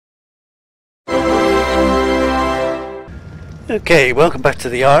Okay, welcome back to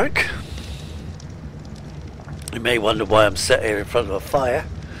the ARK. You may wonder why I'm sat here in front of a fire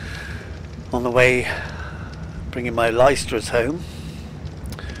on the way bringing my lystras home.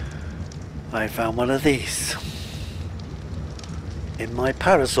 I found one of these in my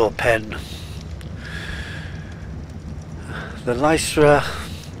parasaur pen. The lystra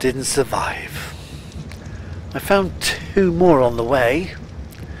didn't survive. I found two more on the way.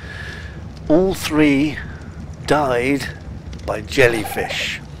 All three died by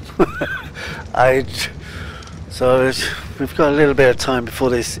jellyfish. So we've got a little bit of time before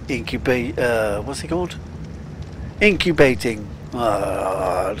this incubate. What's it called? Incubating.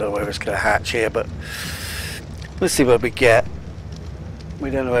 I don't know whether it's going to hatch here, but we'll see what we get. We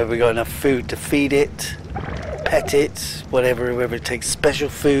don't know whether we got enough food to feed it, pet it, whatever. Whether it takes special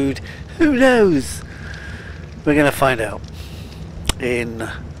food, who knows? We're going to find out in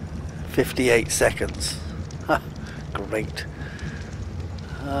 58 seconds. Ha, great.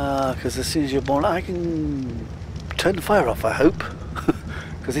 Because as soon as you're born, I can turn the fire off, I hope.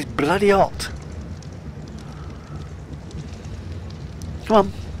 Because it's bloody hot. Come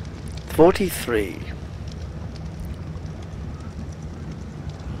on. 43.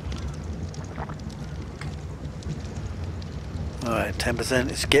 Alright, 10%.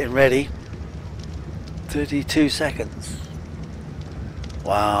 It's getting ready. 32 seconds.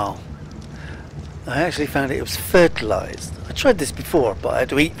 Wow. I actually found it was fertilized. I tried this before, but I had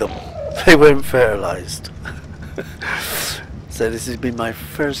to eat them. They weren't fertilized. So this has been my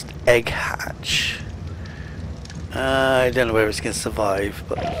first egg hatch. I don't know whether it's going to survive,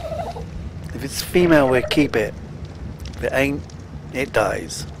 but if it's female, we'll keep it. If it ain't, it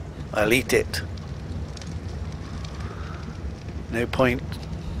dies. I'll eat it. No point.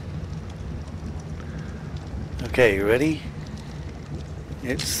 Okay, you ready?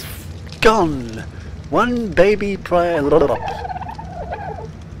 It's gone. One baby prior.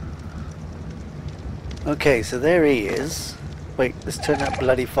 Okay, so there he is. Wait, let's turn that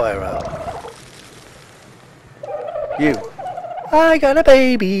bloody fire out. You. I got a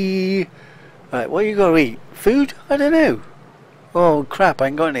baby. Right, what you gonna eat? Food? I don't know. Oh crap, I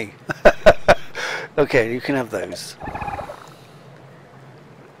ain't got any. Okay, you can have those.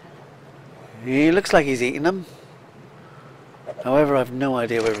 He looks like he's eating them. However, I've no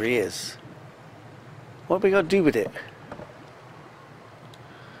idea where he is. What have we got to do with it?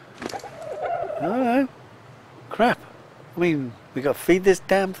 I don't know. Crap. I mean, we got to feed this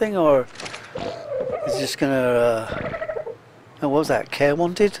damn thing, or is it just gonna oh, what was that? Care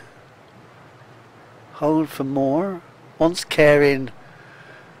wanted? Hold for more. Wants care in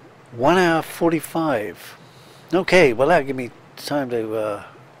 1 hour 45. Okay, well that'll give me time to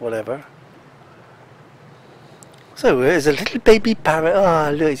whatever. So there's a little baby parrot.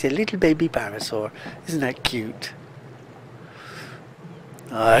 Oh look, it's a little baby parasaur. Isn't that cute?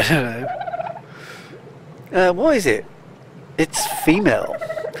 I don't know. What is it? It's female.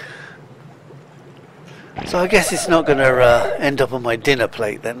 So I guess it's not going to end up on my dinner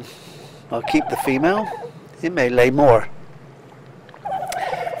plate then. I'll keep the female. It may lay more.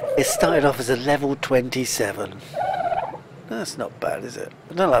 It started off as a level 27. That's not bad, is it?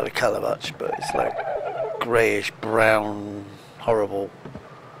 I don't like the colour much, but it's like greyish, brown, horrible.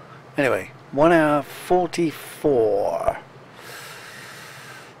 Anyway, 1 hour 44.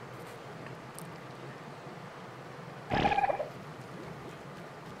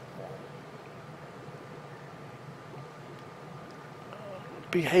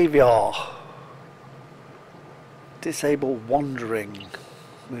 Behaviour. Disable wandering.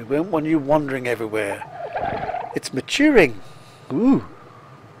 We won't want you wandering everywhere. It's maturing. Ooh.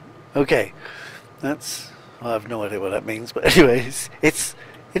 Okay. That's... I have no idea what that means, but anyways, it's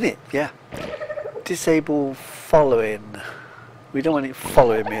in it, yeah. Disable following. We don't want it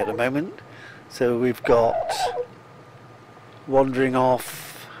following me at the moment. So we've got wandering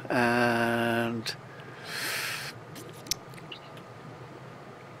off and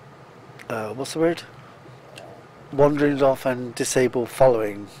what's the word? Wandering off and disable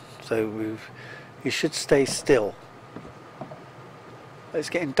following. So you should stay still.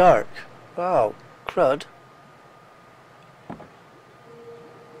 It's getting dark. Wow, crud.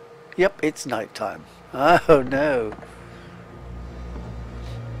 Yep, it's night time. Oh no.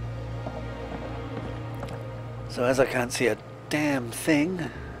 So as I can't see a damn thing,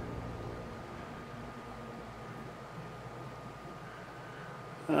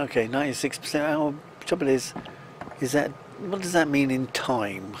 okay, 96%. Oh, trouble is that, what does that mean in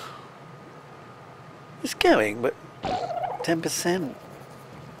time? It's going, but 10%.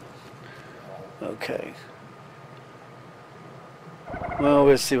 Okay. Well,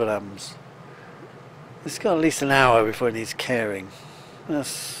 we'll see what happens. It's got at least an hour before it needs caring.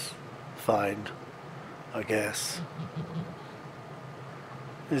 That's fine, I guess.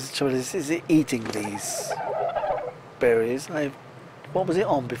 Is it eating these berries? What was it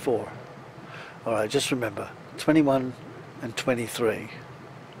on before? Alright, just remember, 21 and 23.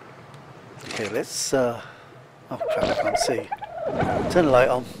 Okay, let's, oh crap, I can't see. Turn the light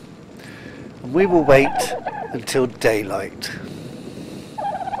on. And we will wait until daylight.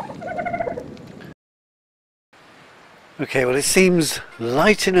 Okay, well it seems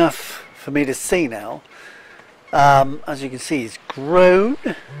light enough for me to see now. As you can see, he's grown.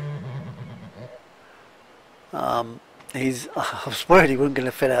 I was worried he wasn't going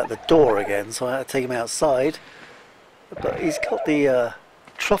to fit out the door again, so I had to take him outside. But he's got the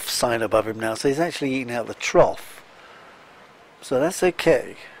trough sign above him now, so he's actually eating out the trough. So that's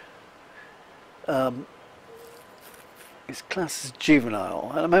okay. His class is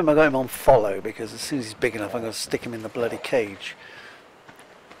juvenile. At the moment I got him on follow, because as soon as he's big enough I'm going to stick him in the bloody cage.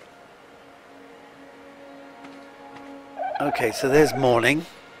 Okay, so there's morning.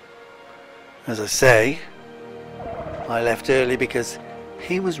 As I say, I left early because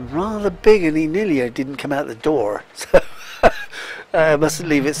he was rather big and he nearly didn't come out the door. So I mustn't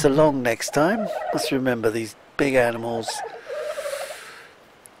leave it so long next time. Must remember these big animals.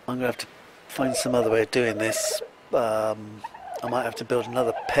 I'm going to have to find some other way of doing this. I might have to build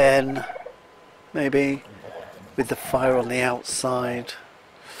another pen, maybe, with the fire on the outside,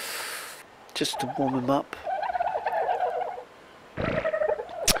 just to warm him up.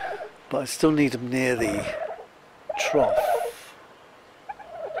 But I still need him near the trough.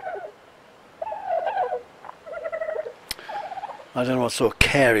 I don't know what sort of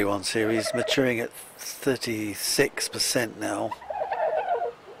care he wants here. He's maturing at 36% now.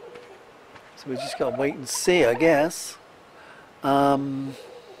 So we just got to wait and see, I guess.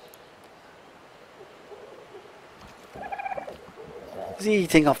 Is he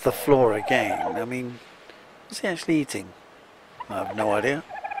eating off the floor again? I mean, what's he actually eating? I have no idea.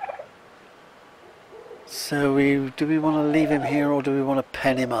 So do we want to leave him here or do we want to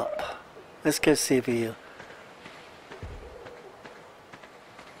pen him up? Let's go see if he...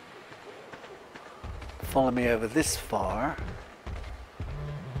 follow me over this far.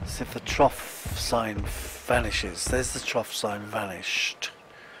 See if the trough sign vanishes. There's the trough sign vanished.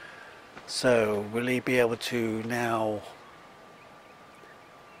 So will he be able to now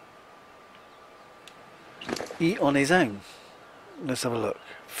eat on his own? Let's have a look.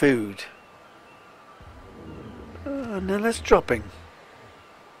 Food. No, that's dropping.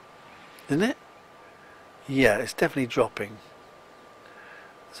 Isn't it? Yeah, it's definitely dropping.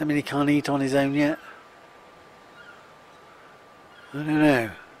 Does that mean he can't eat on his own yet? I don't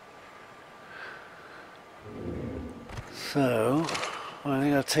know. So, I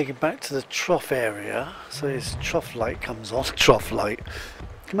think I'll take it back to the trough area. So his trough light comes on. Trough light.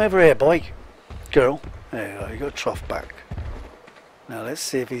 Come over here, boy. Girl. There you go, you got a trough back. Now let's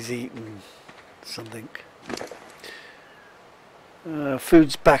see if he's eaten something.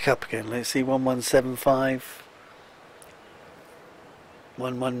 Food's back up again. Let's see, 1175.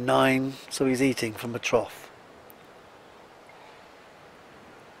 119. So he's eating from a trough.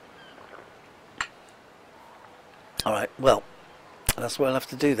 Alright, well, that's what I'll have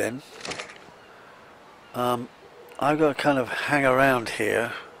to do then. I've got to kind of hang around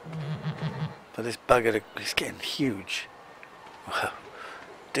here for this bugger he's getting huge. Wow.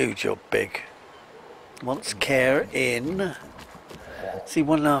 Dude, you're big. Wants care in... See,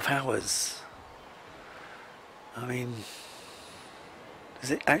 1.5 hours. I mean...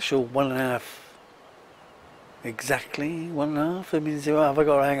 Is it actual 1.5? Exactly 1.5? I mean, have I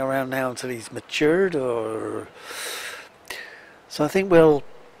got to hang around now until he's matured, or... So I think we'll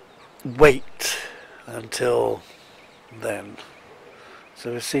wait until then.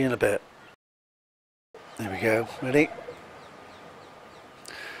 So we'll see you in a bit. There we go. Ready?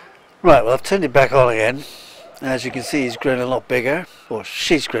 Right, well I've turned it back on again. As you can see, he's grown a lot bigger, or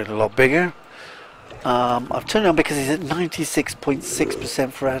she's grown a lot bigger. I've turned it on because he's at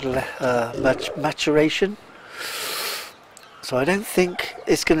 96.6% for maturation. So I don't think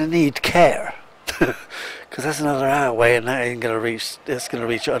it's going to need care, because that's another hour away, and that ain't going to reach. It's going to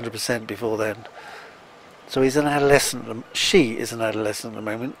reach 100% before then. So he's an adolescent. She is an adolescent at the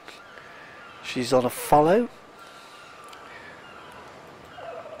moment. She's on a follow.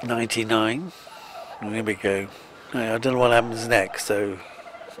 99. Here we go. I don't know what happens next. So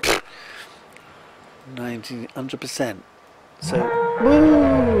 100%. So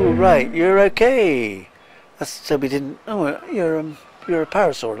woo, right, you're okay. That's, so we didn't. Oh, you're a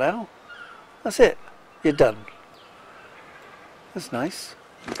parasaur now. That's it. You're done. That's nice.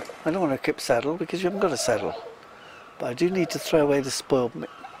 I don't want to equip saddle because you haven't got a saddle. But I do need to throw away the spoiled meat.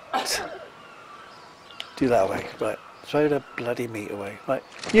 Do that away, right. Throw the bloody meat away. Right.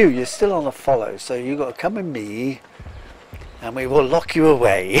 You're still on a follow, so you got to come with me and we will lock you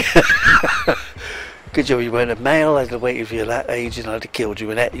away. Good job you weren't a male. I'd have waited for you that age and I'd have killed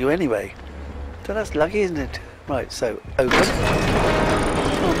you and ate you anyway. So that's lucky, isn't it? Right, so open.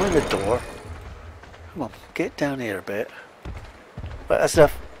 Oh, mind the door. Come on, get down here a bit. Right, that's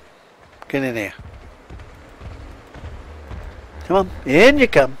enough. Get in here. Come on, in you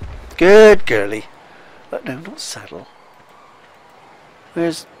come. Good girly. But no, not saddle.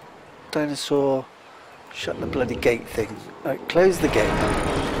 Where's dinosaur? Shut the bloody gate thing. Right, close the gate.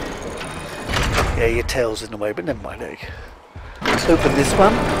 Yeah, your tail's in the way, but never mind. Let's open this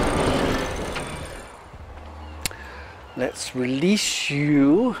one. Let's release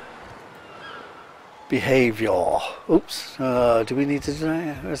you. Behavior. Oops. Do we need to do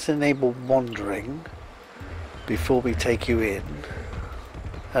that? Let's enable wandering before we take you in.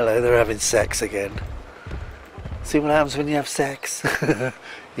 Hello, they're having sex again. See what happens when you have sex?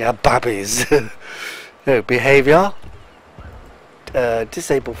 Yeah, babbies. No, behavior.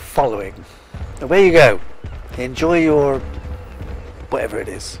 Disable following. Away you go. Enjoy your whatever it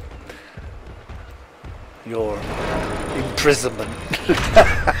is. Your imprisonment.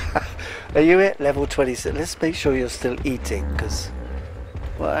 Are you at level 26? Let's make sure you're still eating, because,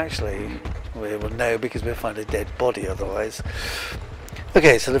 well, actually, we will know because we'll find a dead body otherwise.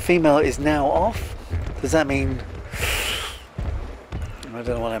 Okay, so the female is now off. Does that mean? I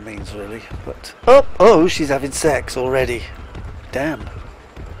don't know what that means really, but oh, she's having sex already. Damn.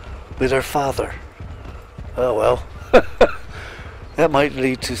 With her father. Oh well. That might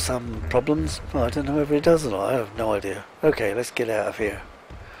lead to some problems. Well, I don't know whether it does or not. I have no idea. Okay, let's get out of here.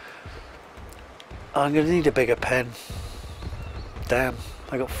 I'm going to need a bigger pen. Damn,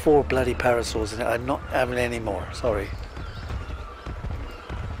 I got 4 bloody parasaurs in it. I'm not having any more. Sorry.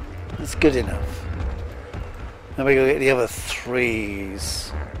 That's good enough. Now we go get the other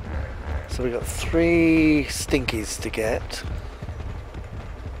 3s. So we got 3 stinkies to get.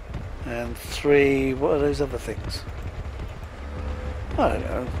 And 3, what are those other things? I don't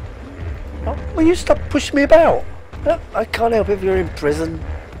know. Oh, will you stop pushing me about? Oh, I can't help if you're in prison.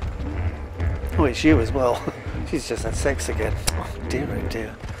 Oh, it's you as well. She's just had sex again. Oh dear, oh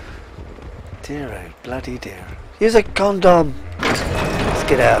dear. Dear, oh bloody dear. Use a condom. Let's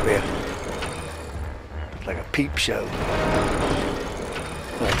get out of here. It's like a peep show.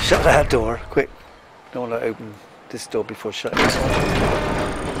 Right, shut that door, quick. Don't want to open this door before shutting this one.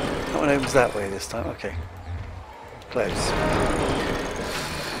 That one opens that way this time. Okay. Close.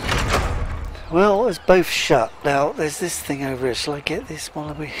 Well, it's both shut. Now, there's this thing over here. Shall I get this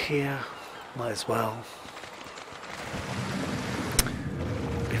while we're here? Might as well.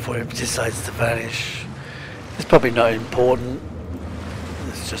 Before it decides to vanish. It's probably not important.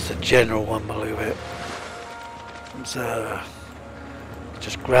 It's just a general one below it. So,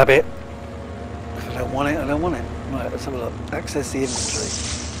 just grab it. If I don't want it, I don't want it. Right, let's have a look. Access the inventory.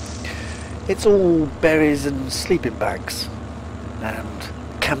 It's all berries and sleeping bags. And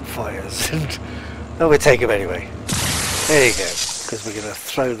campfires. And oh, we'll take them anyway. There you go. Because we're going to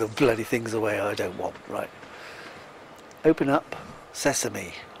throw the bloody things away I don't want. Right. Open up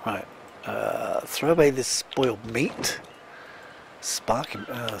sesame. Right. Throw away this spoiled meat. Throw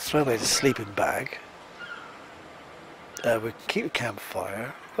away the sleeping bag. We can keep the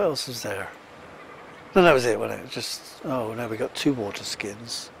campfire. What else is there? No, that was it, wasn't it? Just, oh no, we got 2 water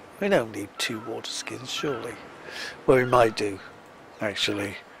skins. We don't need 2 water skins, surely. Well, we might do,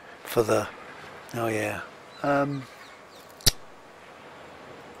 actually, for the, oh yeah,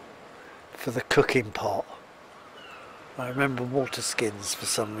 for the cooking pot. I remember water skins for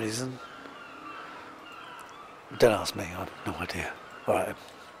some reason. Don't ask me, I have no idea. Alright,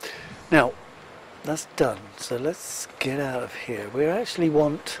 now, that's done, so let's get out of here. We actually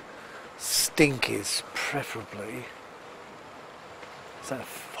want stinkies, preferably. Is that a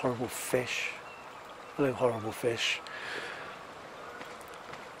horrible fish? Hello, horrible fish.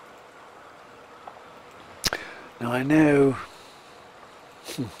 Now I know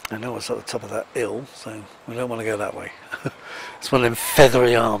what's at the top of that hill, so we don't want to go that way. It's one of them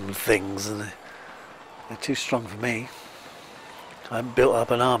feathery armed things, and they're too strong for me. I haven't built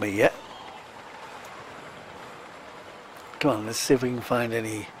up an army yet. Come on, let's see if we can find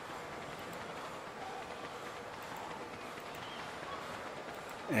any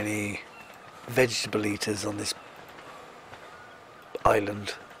vegetable eaters on this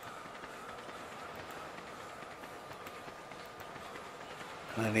island.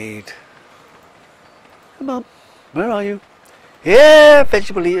 I need... Come on, where are you? Yeah,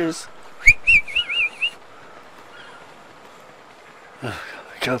 vegetable eaters. Oh,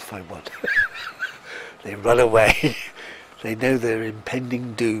 I can't find one. They run away. They know their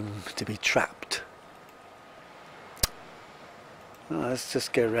impending doom to be trapped. Well, let's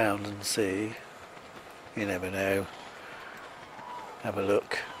just go around and see. You never know. Have a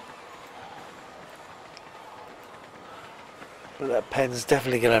look. But that pen's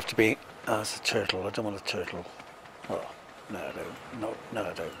definitely going to have to be... Oh, it's a turtle. I don't want a turtle. Oh, no, I don't. No,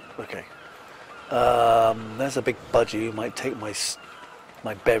 I don't. Okay. There's a big budgie who might take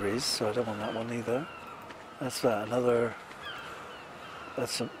my berries, so I don't want that one either. That's that. Another...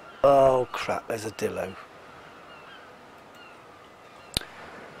 That's some... Oh, crap. There's a dillo.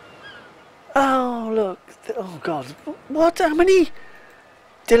 Oh, look. Oh, God. What? How many?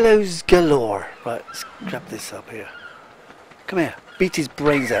 Dillos galore. Right, let's grab this up here. Come here. Beat his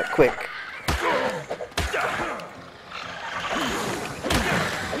brains out, quick.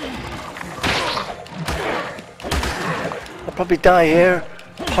 I'll probably die here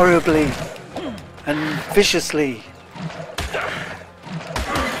horribly and viciously.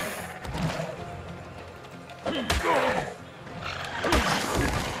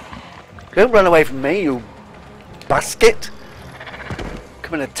 Don't run away from me, you basket.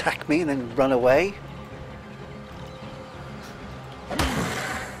 Come and attack me and then run away.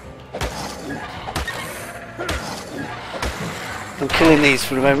 I'm killing these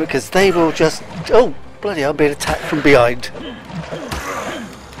for the moment because they will just... Oh, bloody hell, I'm being attacked from behind.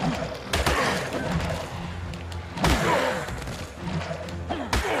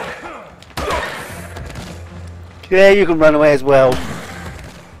 Yeah, you can run away as well.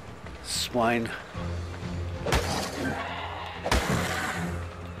 Swine.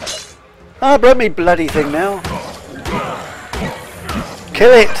 Ah, broke me bloody thing now.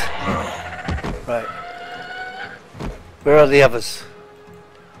 Kill it! Right. Where are the others?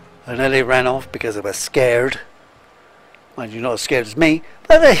 I know they ran off because they were scared. Mind you, not as scared as me,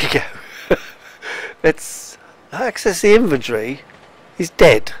 but there you go. Let's access the inventory. He's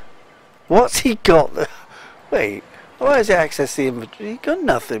dead. What's he got? Wait, why does he access the inventory? He got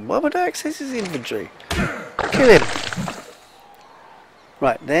nothing. Why would I access his inventory? Kill him.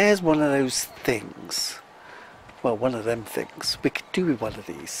 Right, there's one of those things. Well, one of them things. We could do with one of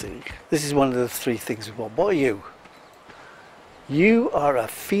these, see. This is one of the 3 things we want. What are you? You are a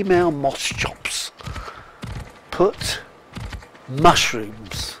female moss chops. Put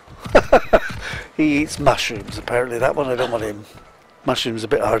mushrooms. He eats mushrooms, apparently. That one, I don't want him. Mushrooms are a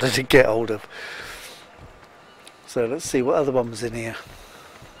bit harder to get hold of. So let's see what other one was in here.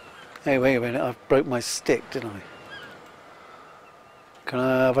 Hey, wait a minute. I broke my stick, didn't I?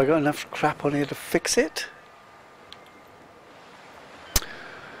 Have I got enough crap on here to fix it?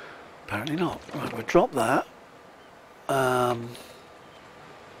 Apparently not. Right, we'll drop that.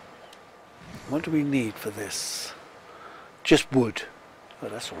 What do we need for this? Just wood. Oh,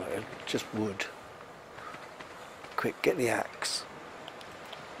 that's alright. Just wood. Quick, get the axe.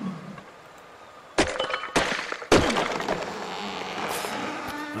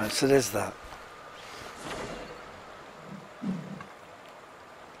 Right, so there's that.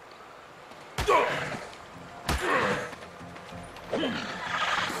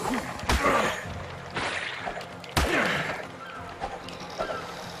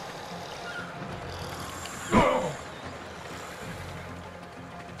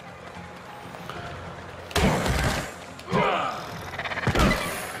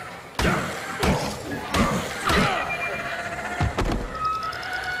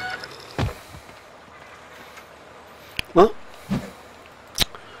 Well,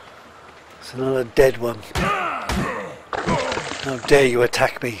 it's another dead one. How dare you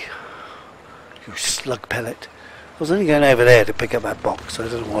attack me, you slug pellet. I was only going over there to pick up that box. I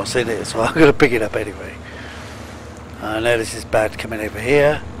don't know what's in it, so I'm going to pick it up anyway. I know this is bad coming over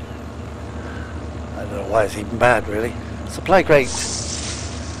here. I don't know why it's even bad, really. Supply crate.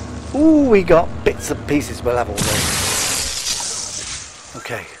 Ooh, we got bits and pieces. We'll have all those.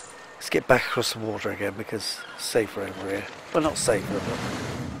 Okay, let's get back across the water again because it's safer over here. Well, not safer, but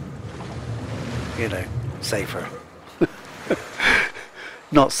you know, safer.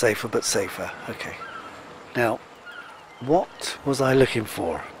 Not safer, but safer. Okay. Now, what was I looking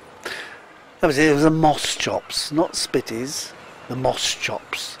for? That was it. It was the moss chops, not spitties. The moss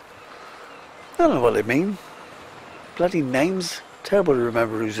chops. I don't know what they mean. Bloody names. Terrible to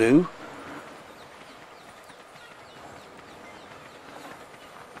remember who's who.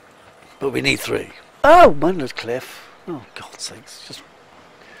 But we need 3. Oh, mindless cliff. Oh, God's sakes. Just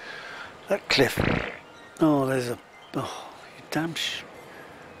that cliff. Oh, there's a... Oh, you damn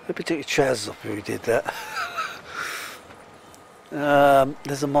hope you took your trousers off if you did that.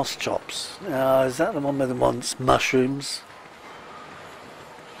 There's a moss chops. Is that the one with the wants mushrooms?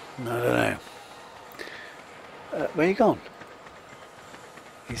 No, I don't know. Where you gone?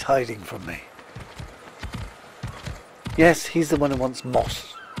 He's hiding from me. Yes, he's the one who wants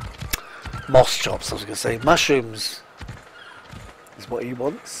moss. Moss chops, I was going to say. Mushrooms is what he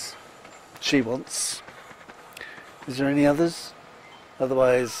wants. She wants. Is there any others?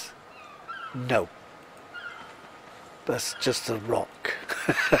 Otherwise, no. That's just a rock.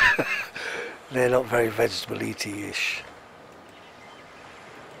 They're not very vegetable-eaty-ish.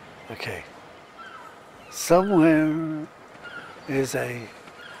 Okay. Somewhere is a...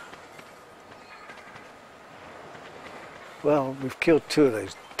 Well, we've killed 2 of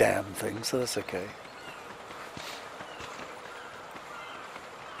those damn things, so that's okay.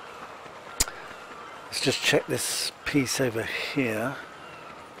 Let's just check this piece over here,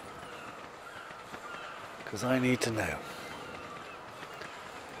 because I need to know.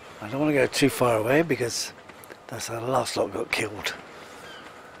 I don't want to go too far away because that's how the last lot got killed.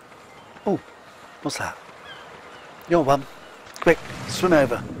 Oh, what's that? Your one. Quick, swim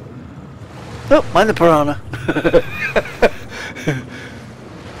over. Oh, mind the piranha.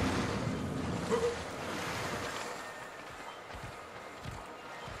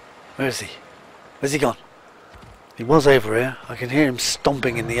 Where is he? Where's he gone? He was over here. I can hear him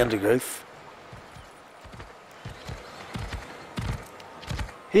stomping in the undergrowth.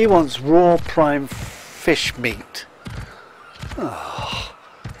 He wants raw prime fish meat. Oh,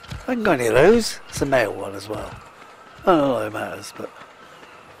 I haven't got any of those. It's a male one as well. I don't know why it matters, but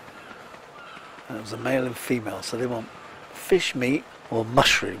it was a male and female, so they want fish meat or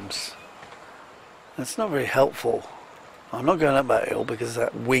mushrooms. That's not very helpful. I'm not going up that hill because of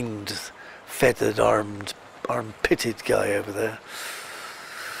that winged, feathered, arm-pitted guy over there.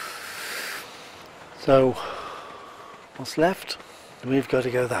 So, what's left? We've got to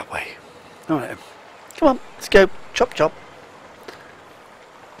go that way. Alright, come on, let's go. Chop chop.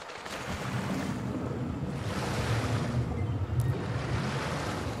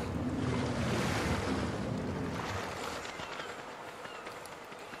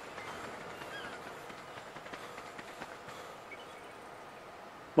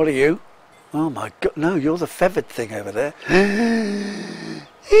 What are you? Oh my god, no, you're the feathered thing over there.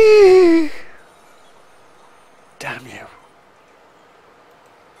 Damn you.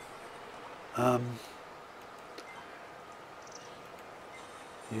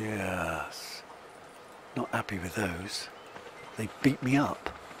 Yes. Not happy with those. They beat me up.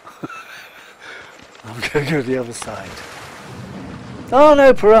 I'm going to go to the other side. Oh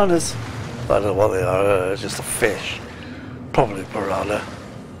no, piranhas. I don't know what they are, just a fish. Probably piranha.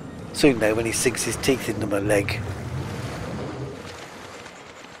 Soon though, when he sinks his teeth into my leg.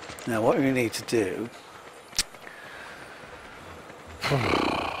 Now what we need to do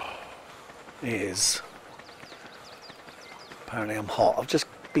is, apparently I'm hot. I've just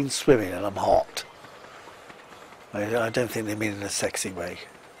been swimming and I'm hot. I don't think they mean in a sexy way.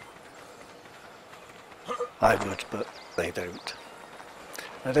 I would, but they don't.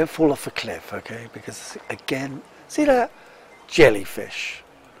 Now don't fall off a cliff, okay? Because again, see that? Jellyfish.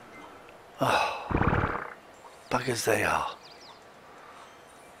 Oh, buggers they are.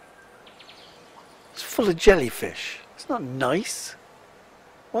 It's full of jellyfish. It's not nice.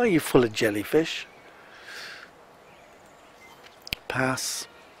 Why are you full of jellyfish? Pass.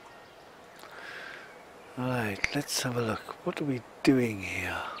 Alright, let's have a look. What are we doing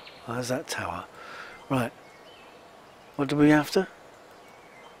here? Oh, there's that tower. Right. What are we after?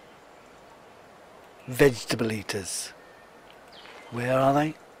 Vegetable eaters. Where are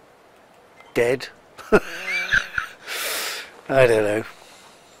they? Dead? I don't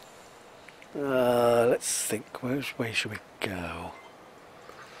know. Let's think. Which way should we go?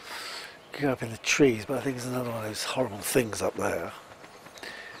 Go up in the trees, but I think there's another one of those horrible things up there.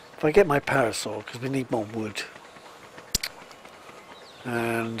 If I get my parasol, because we need more wood.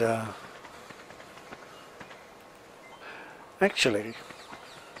 And actually,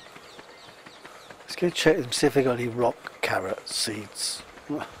 let's go check them, see if they got any rock carrot seeds.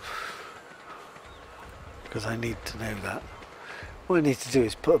 Because I need to know that. What I need to do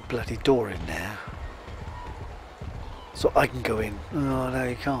is put a bloody door in there so I can go in. Oh no,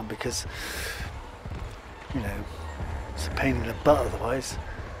 you can't, because you know it's a pain in the butt otherwise.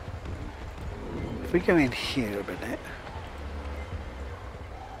 If we go in here a minute.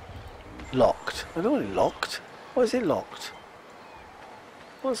 Locked. I don't want it locked. Why is it locked?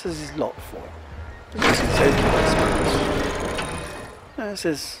 What says it's locked for? It says open, I suppose. No, it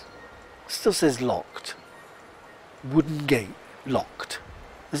says, still says locked. Wooden gate, locked.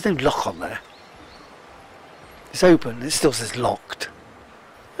 There's no lock on there. It's open. It still says locked.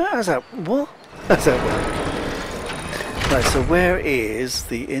 How's that? What? How's that work? Right, so where is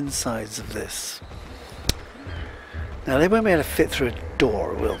the insides of this? Now they won't be able to fit through a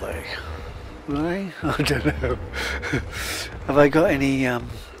door, will they? Will they? I don't know. Have I got any...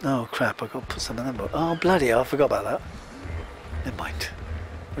 oh crap, I've got to put some of them up. Oh bloody hell, I forgot about that. Never mind.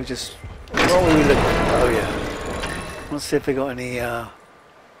 We just... What were we looking at? Oh yeah. Let's see if they got any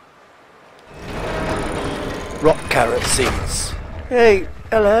rock carrot seeds. Hey,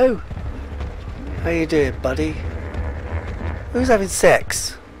 hello. How you doing, buddy? Who's having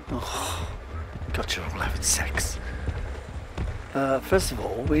sex? Oh, God, you're all having sex. First of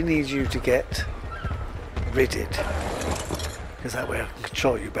all, we need you to get ridded, because that way I can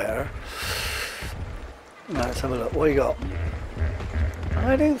control you better. Right, let's have a look. What you got?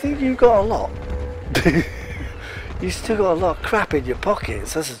 I don't think you've got a lot. You still got a lot of crap in your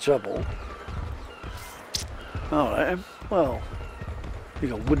pockets. That's the trouble. Alright, well, you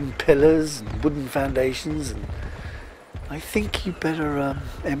got wooden pillars and wooden foundations, and I think you better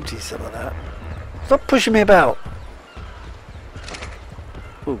empty some of that. Stop pushing me about.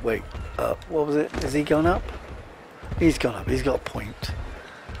 Oh wait, what was it? Has he gone up? He's gone up. He's got a point.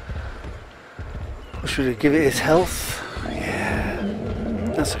 Or should we give it his health? Yeah,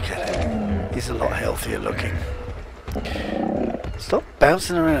 that's okay. He's a lot healthier looking. Stop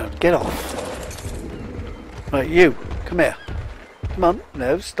bouncing around. Get off. Right, you. Come here. Come on.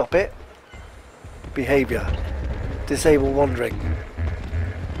 No, stop it. Behaviour. Disable wandering.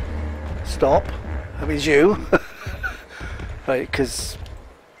 Stop. That means you. Right, because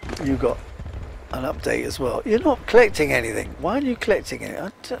you got an update as well. You're not collecting anything. Why are you collecting it?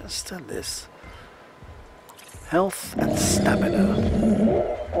 I don't understand this. Health and stamina.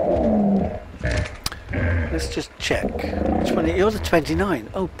 Let's just check. Which one? You're the 29.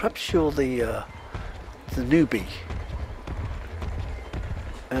 Oh, perhaps you're the newbie.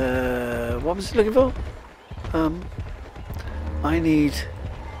 What was it looking for? I need...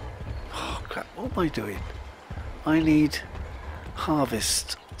 Oh crap, what am I doing? I need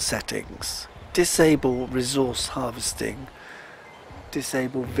harvest settings. Disable resource harvesting.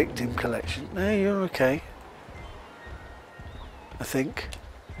 Disable victim collection. No, you're okay. I think.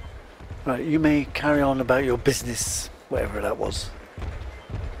 Right, you may carry on about your business, whatever that was.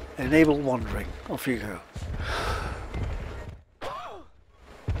 Enable wandering. Off you go.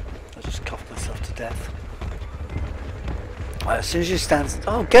 I just coughed myself to death. Right, as soon as you stand...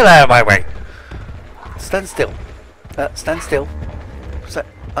 Oh, get out of my way! Stand still. Stand still.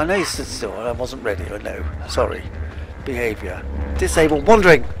 I know you stood still and I wasn't ready. I know. Sorry. Behaviour. Disable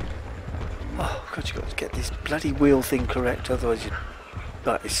wandering! Oh, God, you've got to get this bloody wheel thing correct, otherwise you...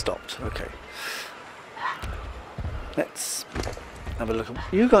 Right, it stopped. Okay. Let's have a look.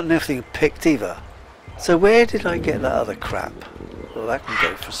 You got nothing picked either. So where did I get that other crap? Well, that can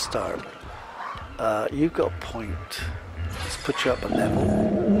go for a start. You've got a point. Let's put you up a level.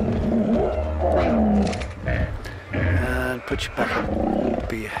 And put you back on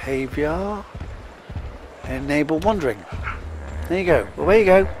behaviour. Enable wandering. There you go. Away you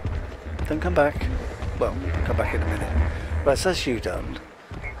go. Don't come back. Well, come back in a minute. Right, so that's you done.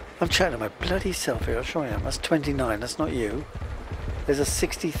 I'm chatting to my bloody self here. I'm sure I am. That's 29. That's not you. There's a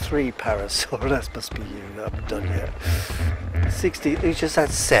 63 parasol. That must be you. I haven't done yet. 60. You just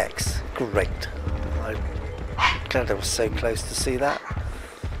had sex. Great. I'm glad I was so close to see that.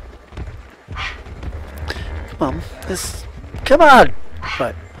 Come on. Come on.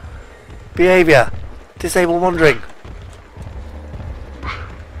 Right. Behaviour. Disable wandering.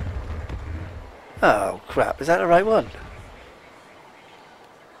 Oh crap. Is that the right one?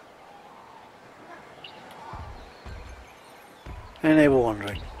 Enable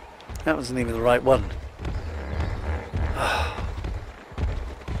wandering. That wasn't even the right one.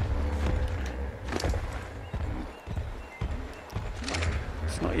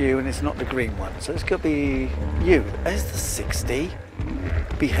 It's not you and it's not the green one. So it's got to be you. There's the 60.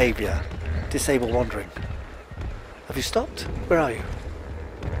 Behaviour. Disable wandering. Have you stopped? Where are you?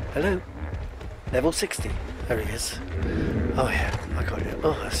 Hello? Level 60. There he is. Oh yeah, I got you.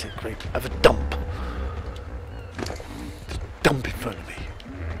 Oh, that's it. Great. Have a dump. Dump in front of me.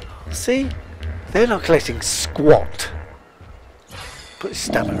 See? They're not collecting squat. Put his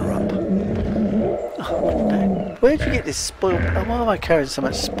stamina up. Oh, no. Where'd you get this spoiled... Oh, why am I carrying so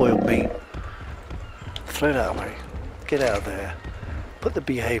much spoiled meat? Throw that away. Get out of there. Put the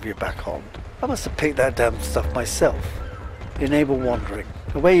behaviour back on. I must have picked that damn stuff myself. Enable wandering.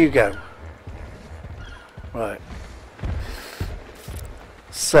 Away you go. Right.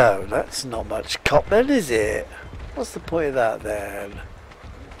 So, that's not much cop then, is it? What's the point of that then?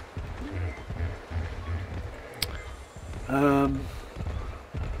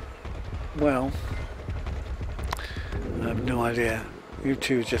 Well, I have no idea. You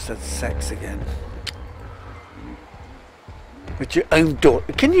two just had sex again. With your own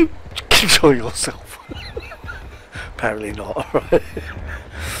daughter. Can you control yourself? Apparently not, alright.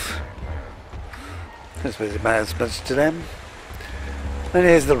 I suppose it matters much to them. And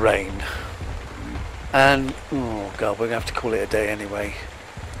here's the rain. And, oh god, we're going to have to call it a day anyway.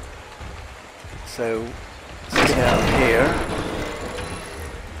 So, let's get out here.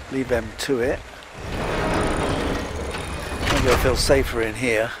 Leave them to it. Maybe I'll feel safer in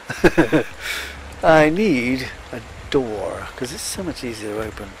here. I need a door, because it's so much easier to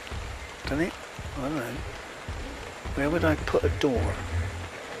open. Doesn't it? I don't know. Where would I put a door?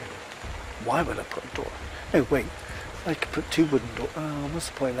 Why would I put a door? Oh wait, I could put two wooden doors. Oh, what's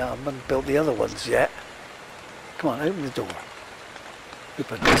the point now? I haven't built the other ones yet. Come on, open the door.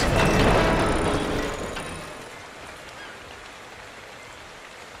 Open.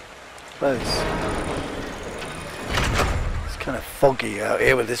 Close. It's kind of foggy out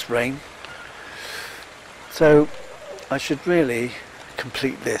here with this rain. So I should really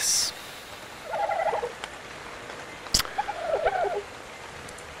complete this.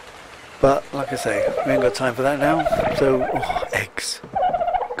 But like I say, we ain't got time for that now. So, oh, eggs.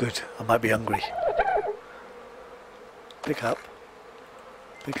 Good. I might be hungry. Pick up.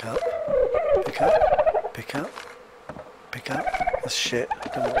 Pick up. Pick up. Pick up. Pick up. That's shit. I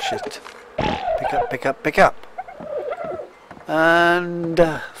don't want shit. Pick up. Pick up. Pick up. And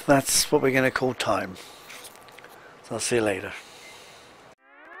that's what we're going to call time. So I'll see you later.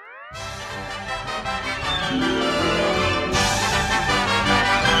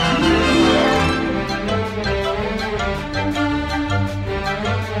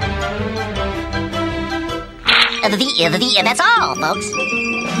 That's all, folks.